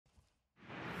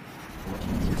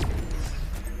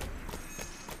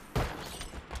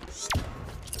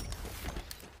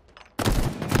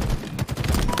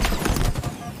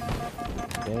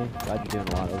Glad you're doing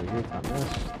a lot over here, Thomas.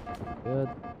 Good,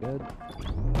 good.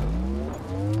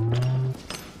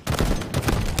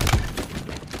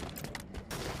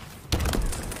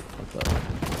 What's up?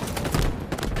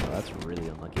 Oh, that's really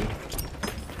unlucky.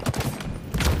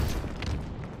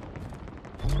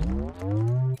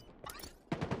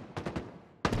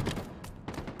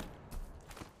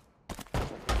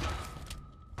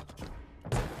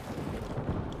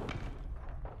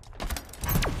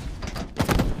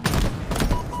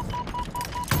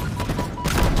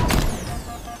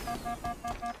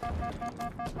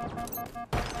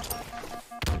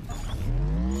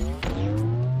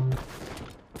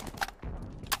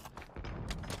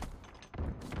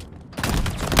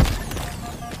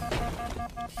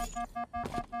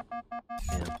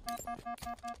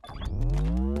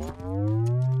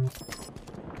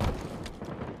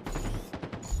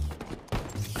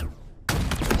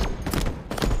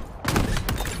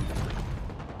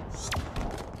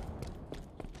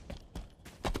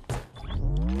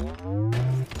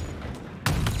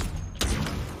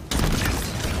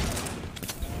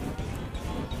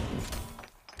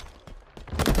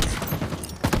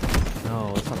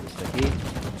 No, it's not sticky.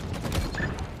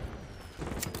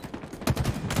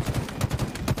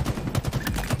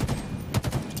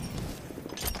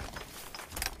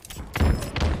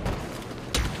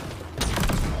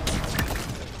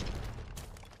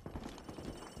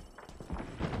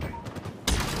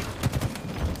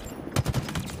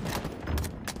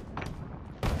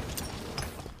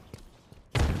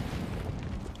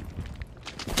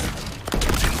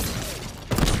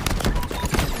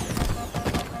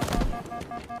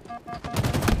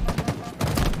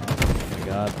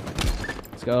 God.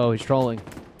 Let's go, he's trolling.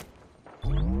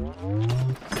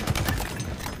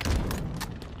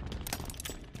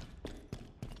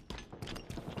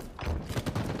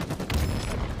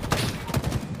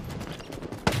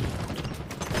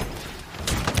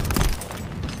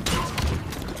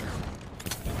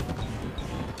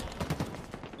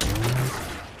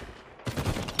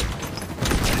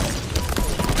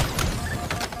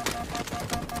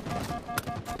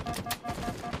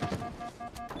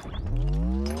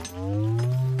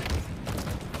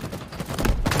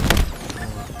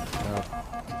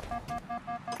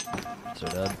 So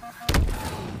dead.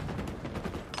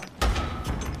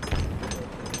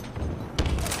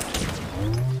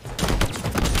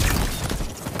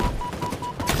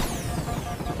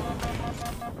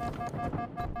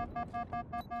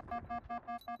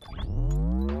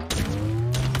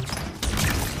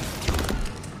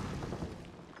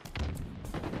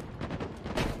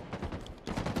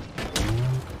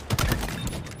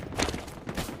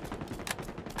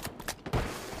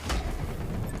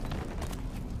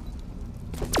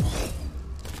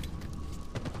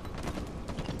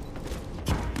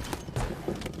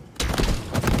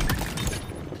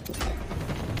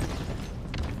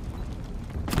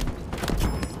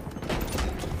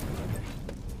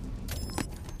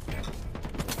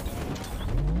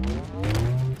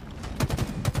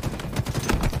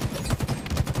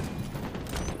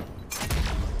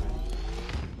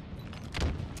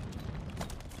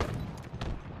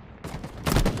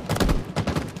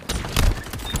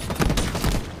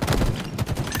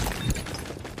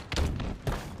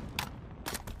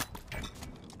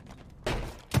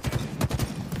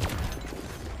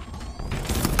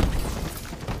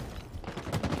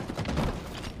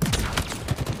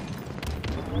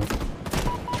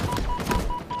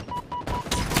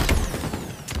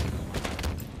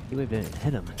 He waved in and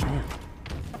hit him. Damn.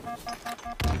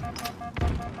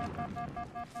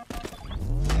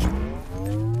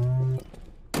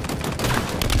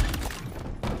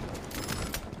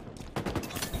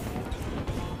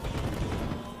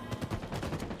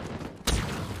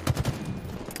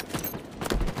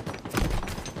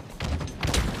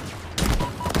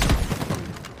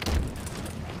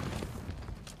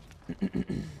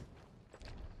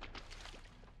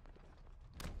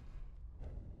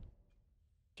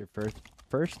 Your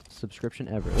first subscription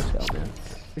ever. Let's go, man.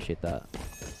 Appreciate that.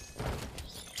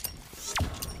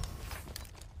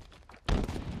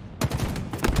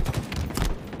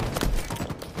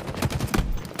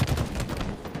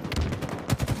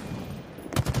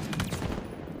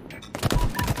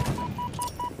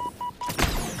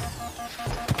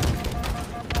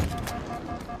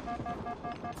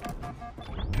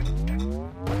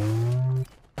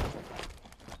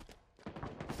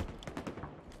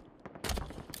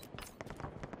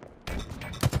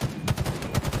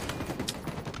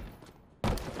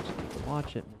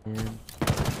 Watch it, man.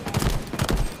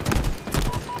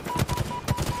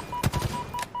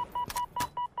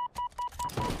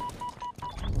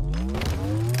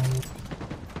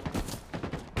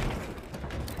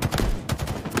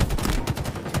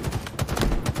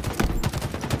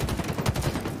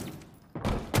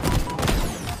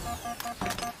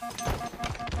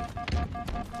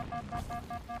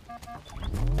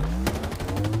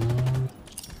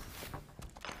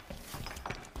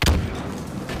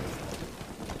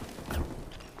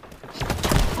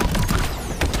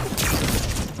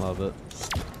 love it.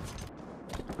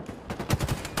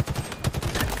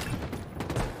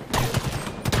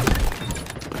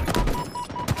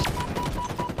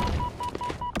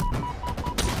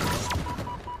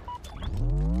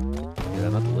 Dude,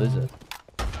 I'm about to lose it.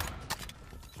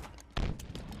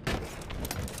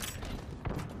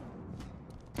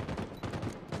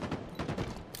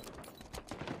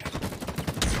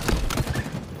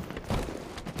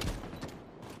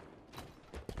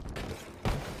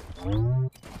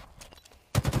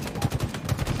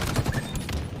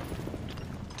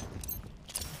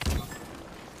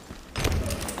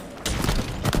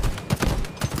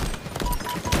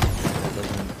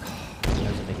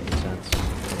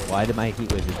 Why did my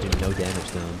heat wave just do no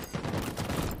damage to him?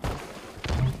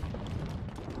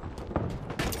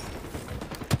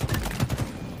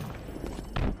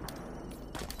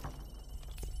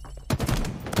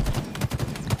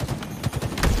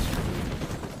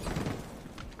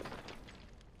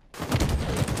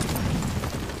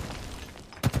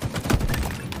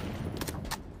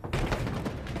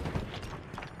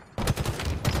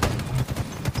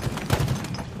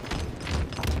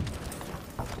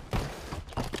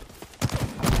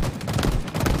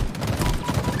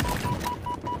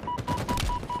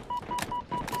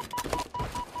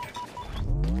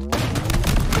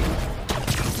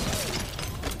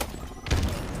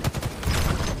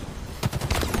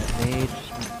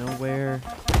 Nowhere.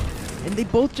 And they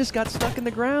both just got stuck in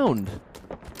the ground.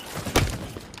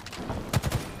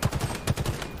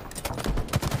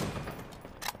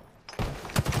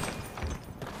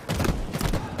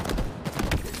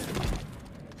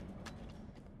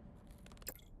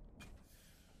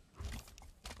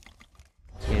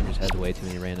 This game just has way too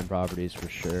many random properties for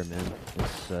sure, man.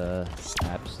 It's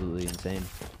absolutely insane.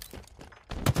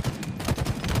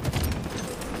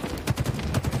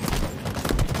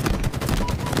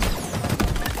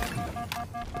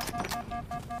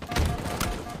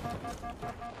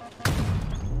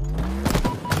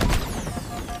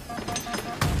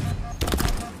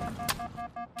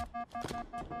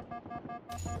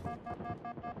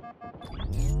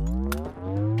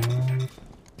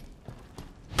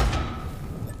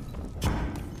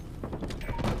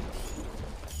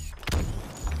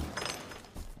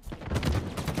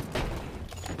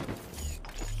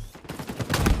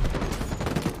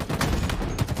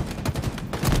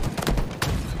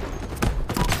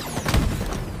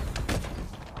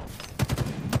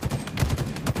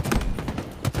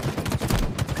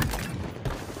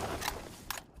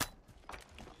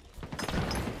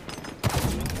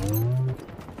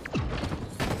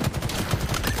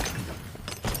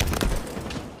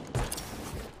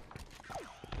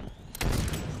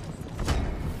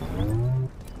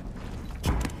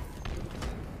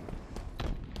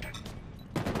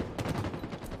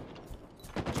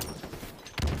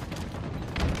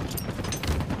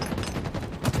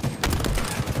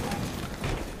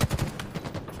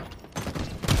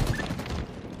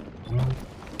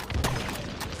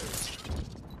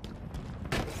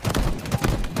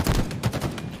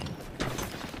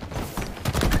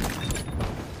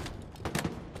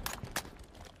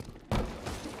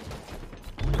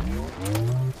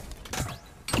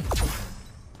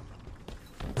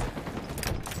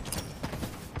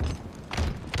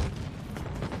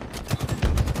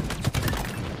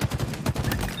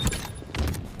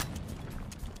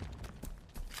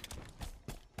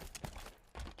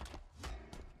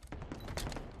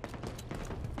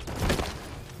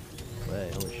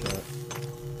 Holy shit.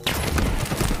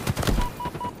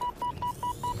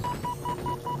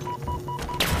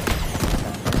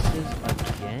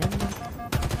 Again?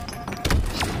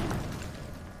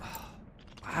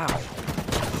 Wow.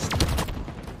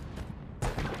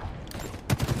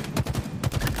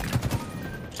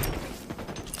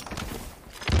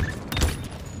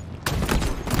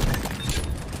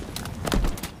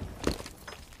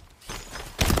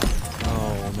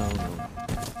 Oh, no.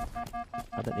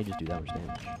 How'd that just do that much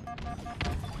damage?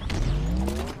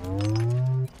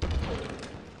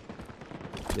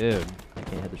 Dude, I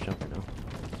can't hit the jumper now.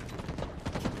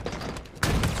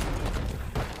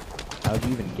 How'd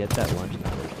you even get that lunge in the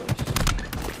first place?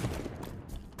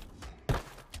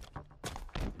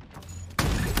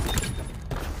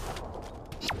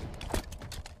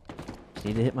 Just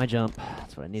need to hit my jump.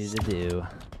 That's what I needed to do.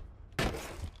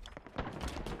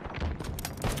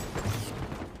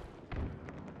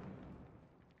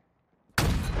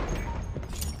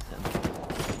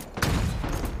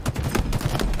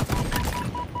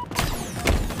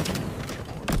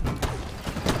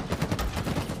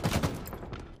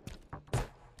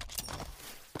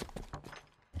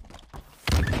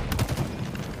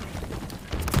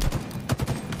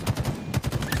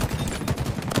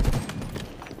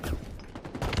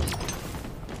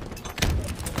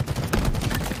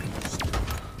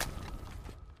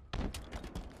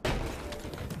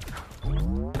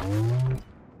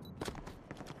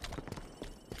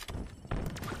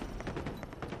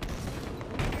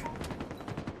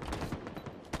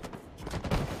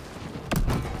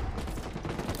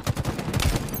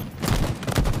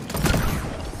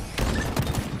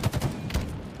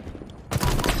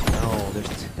 there's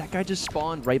that guy just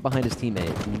spawned right behind his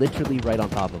teammate, literally right on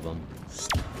top of him.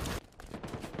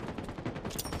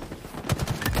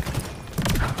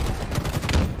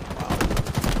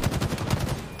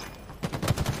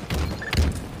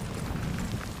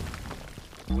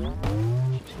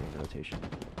 She's here in rotation.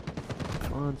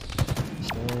 Once.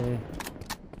 Okay.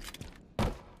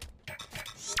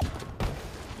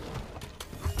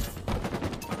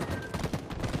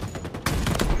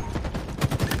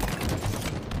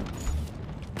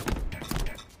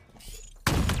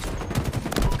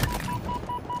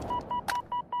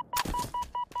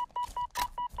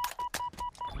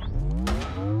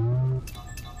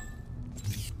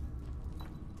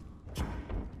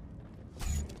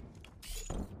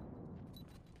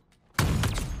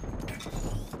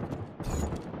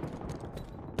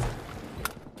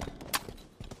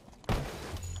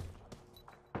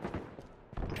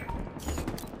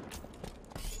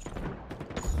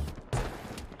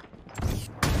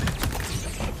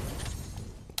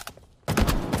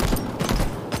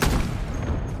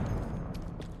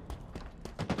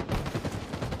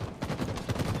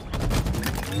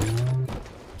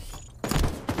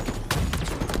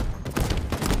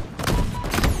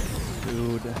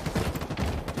 Dude.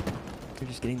 You're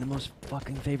just getting the most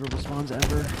fucking favorable spawns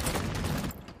ever.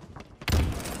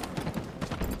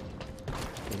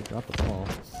 They drop the ball.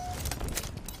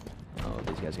 Oh,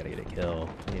 these guys gotta get a kill.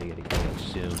 They gotta get a kill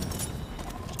soon.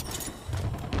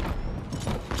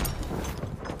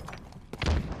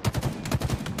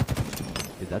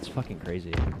 Dude, that's fucking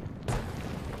crazy.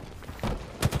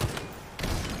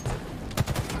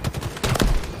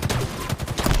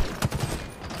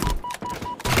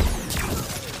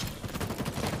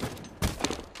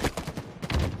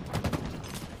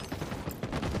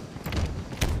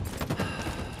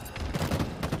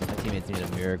 Teammates need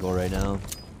a miracle right now.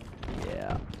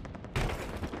 Yeah.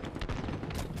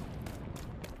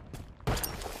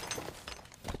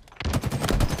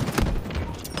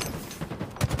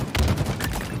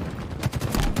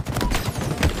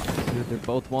 Dude, they're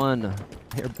both one.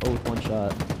 They're both one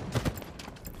shot.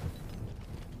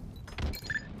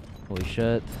 Holy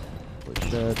shit. Holy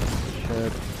shit. Holy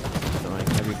shit. Throwing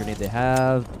every grenade they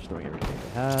have. Just throwing every grenade they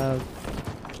have.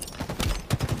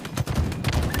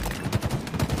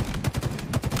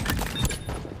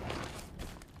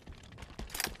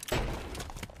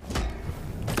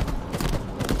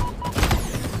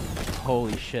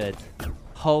 Holy shit.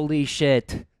 Holy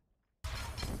shit.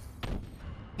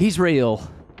 He's real.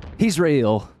 He's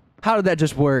real. How did that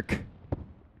just work?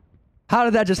 How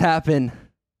did that just happen?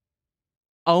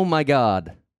 Oh my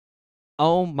god.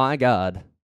 Oh my god.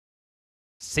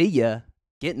 See ya.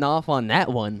 Getting off on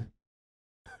that one.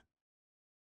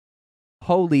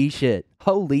 Holy shit.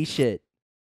 Holy shit.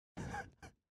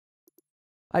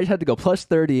 I just had to go plus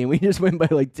 30 and we just went by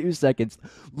like 2 seconds.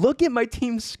 Look at my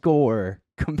team's score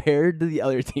compared to the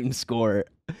other team's score.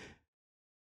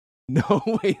 No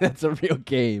way that's a real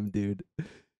game, dude.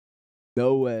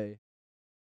 No way.